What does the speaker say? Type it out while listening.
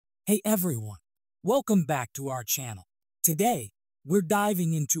Hey everyone, welcome back to our channel. Today, we're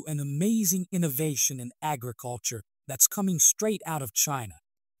diving into an amazing innovation in agriculture that's coming straight out of China.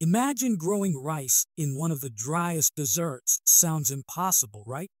 Imagine growing rice in one of the driest deserts. Sounds impossible,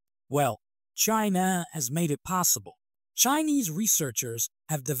 right? Well, China has made it possible. Chinese researchers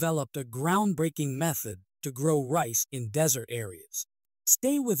have developed a groundbreaking method to grow rice in desert areas.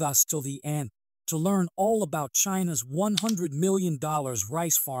 Stay with us till the end to learn all about China's $100 million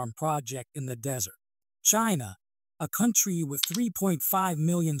rice farm project in the desert. China, a country with 3.5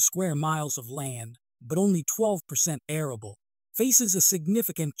 million square miles of land, but only 12% arable, faces a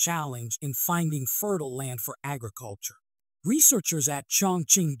significant challenge in finding fertile land for agriculture. Researchers at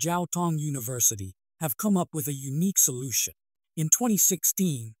Chongqing Jiaotong University have come up with a unique solution. In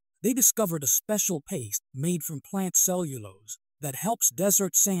 2016, they discovered a special paste made from plant cellulose that helps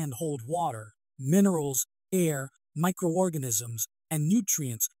desert sand hold water, minerals, air, microorganisms, and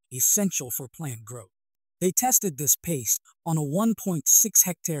nutrients essential for plant growth. They tested this paste on a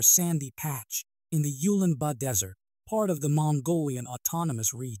 1.6-hectare sandy patch in the Ulanba Desert, part of the Mongolian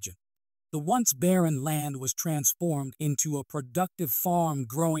Autonomous Region. The once barren land was transformed into a productive farm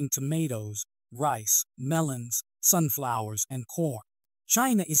growing tomatoes, rice, melons, sunflowers, and corn.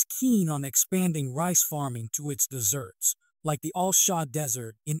 China is keen on expanding rice farming to its deserts, like the Al-Shah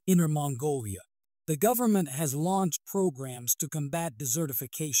Desert in Inner Mongolia. The government has launched programs to combat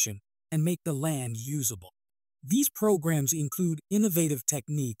desertification and make the land usable. These programs include innovative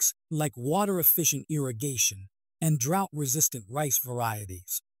techniques like water-efficient irrigation and drought-resistant rice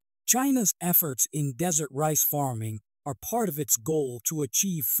varieties. China's efforts in desert rice farming are part of its goal to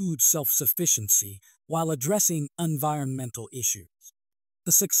achieve food self-sufficiency while addressing environmental issues.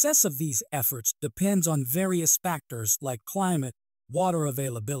 The success of these efforts depends on various factors like climate, water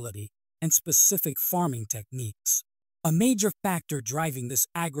availability, and specific farming techniques. A major factor driving this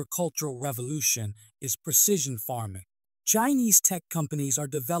agricultural revolution is precision farming. Chinese tech companies are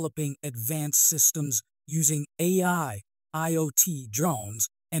developing advanced systems using AI, IoT, drones,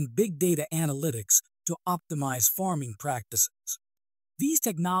 and big data analytics to optimize farming practices. These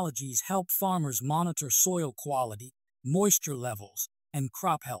technologies help farmers monitor soil quality, moisture levels, and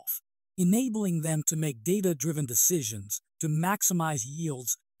crop health, enabling them to make data-driven decisions to maximize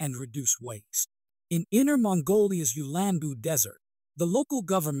yields and reduce waste. In Inner Mongolia's Ulanbu Desert, the local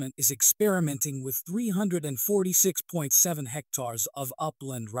government is experimenting with 346.7 hectares of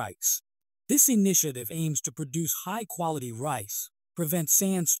upland rice. This initiative aims to produce high-quality rice, prevent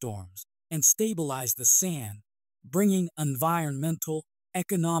sandstorms, and stabilize the sand, bringing environmental,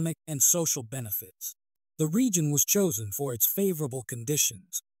 economic, and social benefits. The region was chosen for its favorable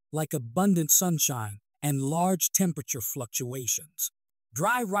conditions, like abundant sunshine and large temperature fluctuations.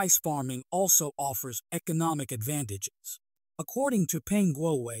 Dry rice farming also offers economic advantages. According to Peng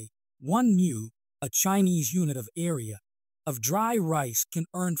Guowei, 1 mu, a Chinese unit of area, of dry rice can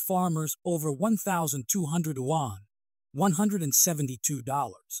earn farmers over 1,200 yuan, $172.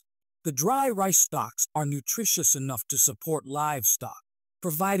 The dry rice stalks are nutritious enough to support livestock,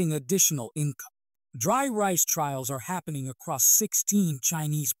 providing additional income. Dry rice trials are happening across 16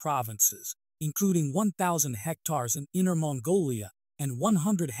 Chinese provinces, including 1,000 hectares in Inner Mongolia and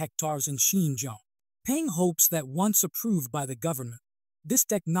 100 hectares in Xinjiang. Peng hopes that once approved by the government, this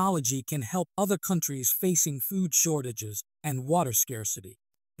technology can help other countries facing food shortages and water scarcity.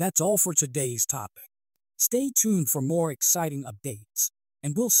 That's all for today's topic. Stay tuned for more exciting updates,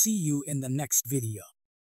 and we'll see you in the next video.